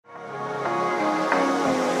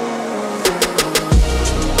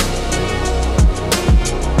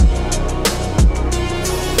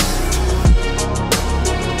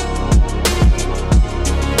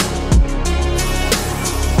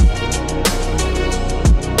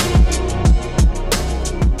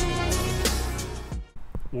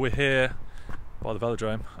we're here by the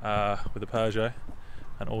velodrome with the Peugeot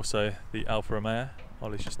and also the Alfa Romeo.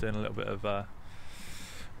 Ollie's just doing a little bit of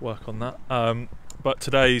work on that. But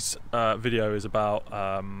today's video is about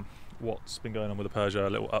what's been going on with the Peugeot, a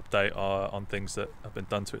little update on things that have been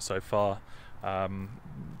done to it so far.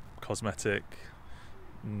 Cosmetic,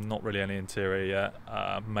 not really any interior yet,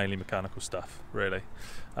 mainly mechanical stuff really.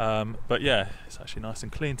 But yeah, it's actually nice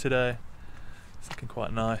and clean today. It's looking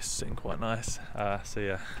quite nice, sitting quite nice. So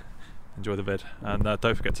yeah, enjoy the vid, and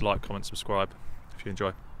don't forget to like, comment, subscribe if you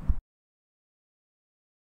enjoy.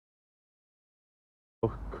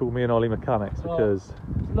 Call me and Ollie mechanics because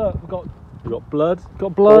look, we've got blood,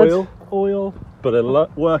 oil, but a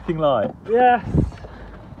working light. Yes.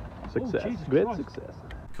 Success, Jesus great Christ. success.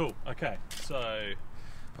 Cool. Okay, so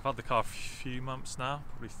I've had the car for a few months now,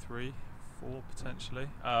 probably 3, 4 potentially,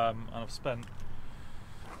 and I've spent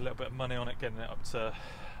a little bit of money on it, getting it up to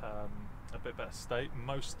a bit better state.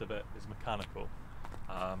 Most of it is mechanical,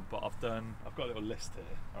 but I've got a little list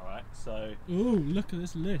here. All right, so look at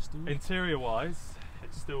this list. interior wise,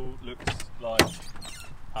 it still looks like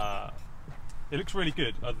it looks really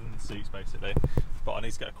good, other than the seats basically. But I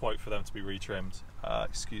need to get a quote for them to be retrimmed.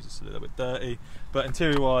 Excuse it's a little bit dirty, but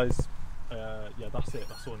interior wise, yeah, that's it.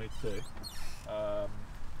 That's all I need to do.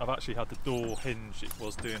 I've actually had the door hinge. It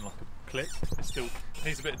was doing like a click. It still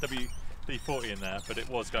needs a bit of WD-40 in there, but it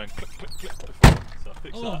was going click, click, click before, so I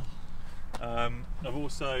fixed that. I've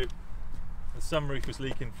also, the sunroof was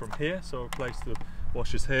leaking from here, so I replaced the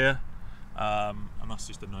washers here, and that's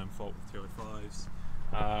just a known fault with 205s.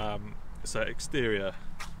 So exterior,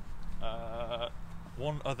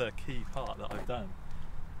 one other key part that I've done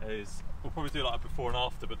is, we'll probably do like a before and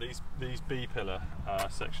after, but these B pillar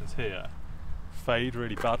sections here fade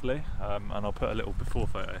really badly, and I'll put a little before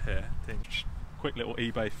photo here. Quick little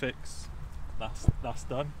eBay fix, that's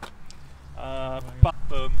done. Back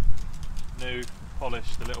boom, new,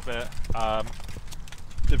 polished a little bit.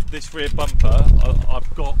 This rear bumper,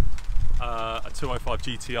 I've got a 205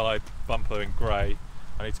 GTI bumper in grey.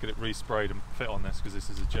 I need to get it resprayed and fit on this because this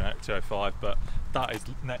is a generic 205, but that is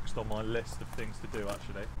next on my list of things to do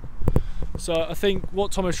actually. So I think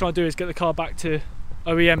what Tom is trying to do is get the car back to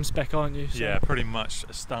OEM spec, aren't you? So, yeah, pretty much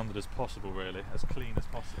as standard as possible really, as clean as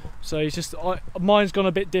possible. So he's just, mine's gone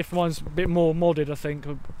a bit different, mine's a bit more modded I think.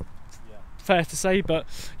 Yeah. Fair to say, but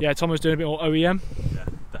yeah, Tom was doing a bit more OEM. Yeah,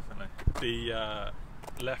 definitely. The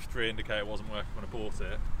left rear indicator wasn't working when I bought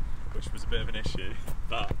it, which was a bit of an issue,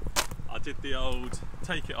 but I did the old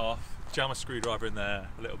take it off, jam a screwdriver in there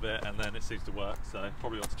a little bit, and then it seems to work. So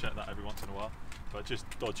probably ought to check that every once in a while, but just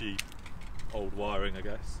dodgy old wiring I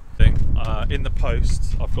guess. In the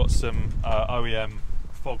post I've got some OEM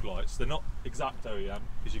fog lights. They're not exact OEM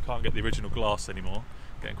because you can't get the original glass anymore,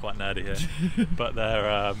 getting quite nerdy here. But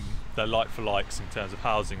they're like for likes in terms of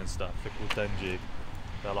housing and stuff. They're called Denji.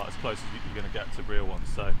 They're like as close as you're going to get to real ones.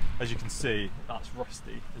 So as you can see, that's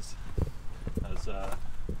rusty as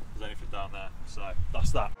anything down there. So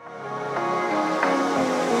that's that.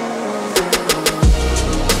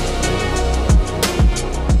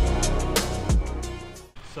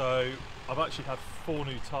 So I've actually had 4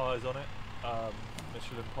 new tyres on it.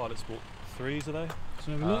 Michelin Pilot Sport 3s are they?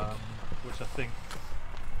 So have a look. Which I think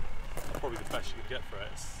are probably the best you can get for it.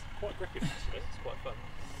 It's quite grippy actually, it's quite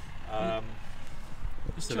fun.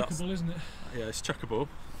 It's so chuckable, isn't it? Yeah, it's chuckable.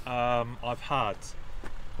 I've had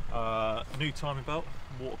new timing belt,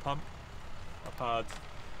 water pump. I've had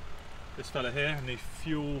this fella here, a new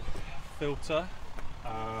fuel filter.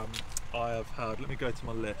 I have had, let me go to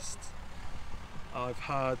my list. I've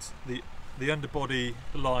had the underbody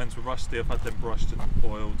lines were rusty, I've had them brushed and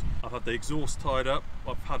oiled. I've had the exhaust tied up.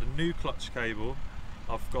 I've had a new clutch cable.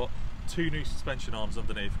 I've got 2 new suspension arms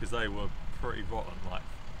underneath because they were pretty rotten, like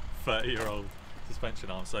 30-year-old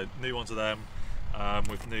suspension arms. So new ones of them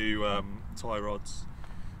with new tie rods.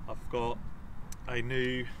 I've got a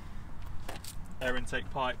new air intake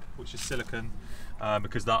pipe, which is silicone,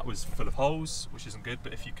 because that was full of holes, which isn't good.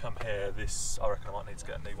 But if you come here, this, I reckon I might need to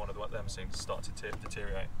get a new one of them so it's starting to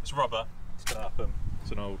deteriorate. It's rubber, it's going to happen.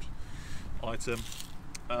 It's an old item.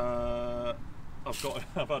 I've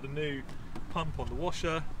had a new pump on the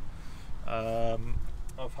washer.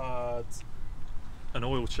 I've had an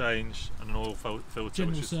oil change and an oil filter,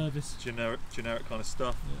 General which is service. generic kind of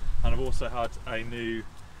stuff. Yeah. And I've also had a new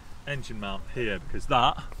engine mount here because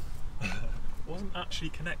that wasn't actually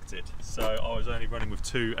connected, so I was only running with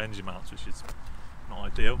 2 engine mounts, which is not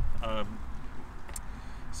ideal.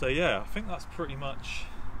 So yeah, I think that's pretty much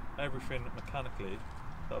everything mechanically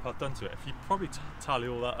that I've had done to it. If you probably tally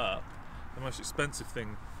all that up, the most expensive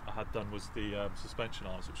thing I had done was the suspension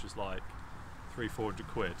arms, which was like 300-400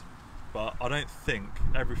 quid. but I don't think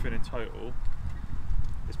everything in total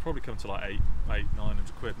it's probably come to like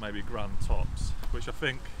 900 quid, maybe grand tops, which I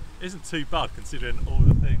think isn't too bad considering all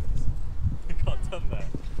the things you got done there.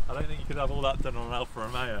 I don't think you could have all that done on an Alfa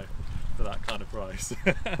Romeo for that kind of price.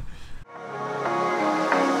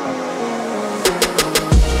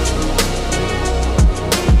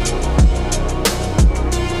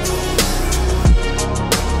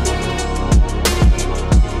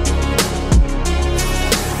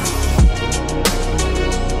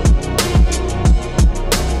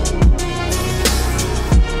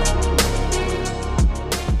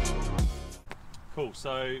 Cool,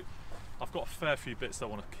 so I've got a fair few bits that I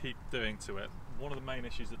want to keep doing to it. One of the main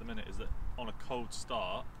issues at the minute is that on a cold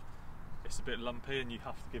start it's a bit lumpy and you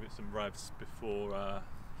have to give it some revs before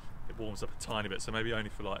it warms up a tiny bit, so maybe only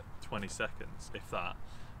for like 20 seconds if that,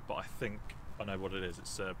 but I think I know what it is.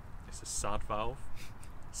 It's a SAD valve,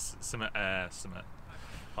 some air, something,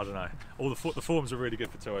 I don't know. All the forms are really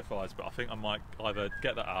good for 205s, but I think I might either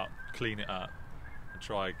get that out, clean it up and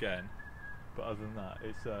try again. But other than that,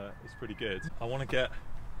 it's pretty good. I want to get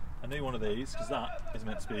a new one of these because that is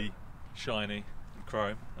meant to be shiny and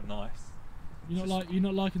chrome and nice. You're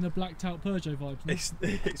not liking the blacked out Peugeot vibes, no?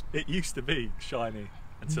 It used to be shiny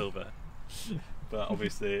and silver, but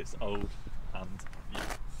obviously it's old and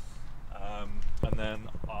yeah. And then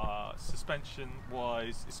suspension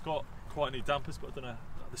wise, it's got quite new dampers, but I don't know.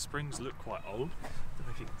 The springs look quite old. I don't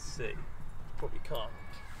know if you can see. Probably can't.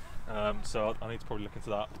 So I need to probably look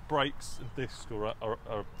into that. Brakes and discs are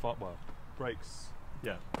well,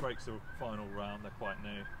 brakes are final round, they're quite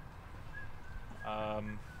new.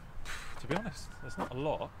 To be honest, there's not a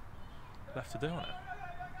lot left to do on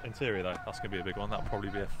it. Interior though, that's going to be a big one, that'll probably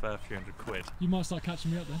be a fair few hundred quid. You might start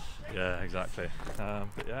catching me up then. Yeah, exactly.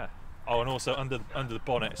 But yeah. Oh, and also under the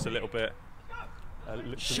bonnet it's a little bit...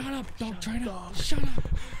 Shut up, dog trainer! Shut up!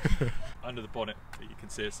 Under the bonnet, you can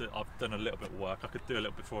see I've done a little bit of work. I could do a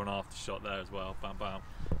little before and after shot there as well, bam bam.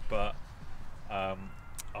 But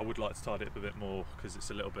I would like to tidy it up a bit more because it's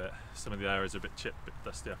a little bit, some of the areas are a bit chipped, a bit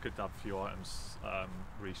dusty. I could have a few items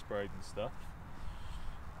resprayed and stuff.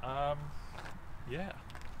 Yeah,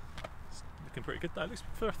 it's looking pretty good though. It looks,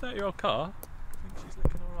 for a 30-year-old car, I think she's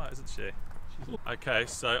looking alright, isn't she? Okay,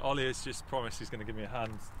 so Ollie has just promised he's going to give me a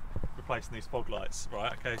hand replacing these fog lights,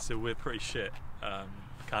 right? Okay, so we're pretty shit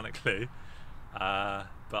mechanically, but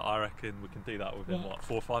I reckon we can do that within what,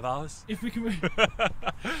 4 or 5 hours? If we can.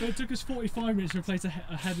 It took us 45 minutes to replace a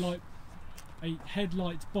headlight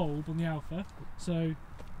bulb on the Alpha. So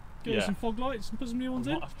get us some fog lights and put some new ones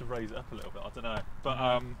in. I might have to raise it up a little bit. I don't know, but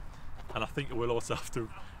and I think we'll also have to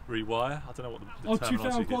rewire. I don't know what the to be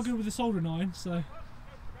fair, I'm quite good with the soldering iron, so.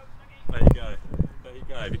 There you go. There you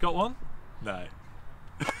go. Have you got one? No.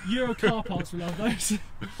 Euro car parts, we love those.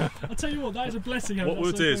 I'll tell you what, that is a blessing. What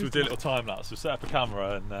we'll do is we'll do a little time lapse. We'll set up a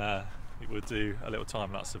camera and we'll do a little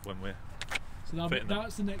time lapse of when we're. So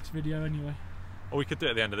that's the next video anyway. Or we could do it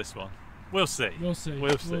at the end of this one. We'll see. We'll see.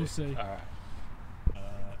 We'll see. We'll see. All right.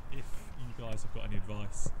 If you guys have got any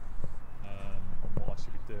advice on what I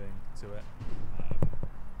should be doing to it,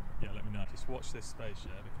 yeah, let me know. Just watch this space,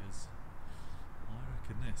 yeah, because I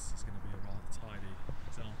reckon this is going to be a rather tidy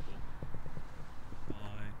example.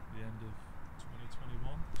 By the end of 2021,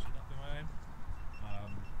 should that be my aim?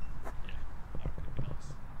 Yeah, I reckon it'd be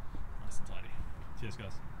nice and tidy. Cheers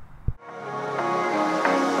guys.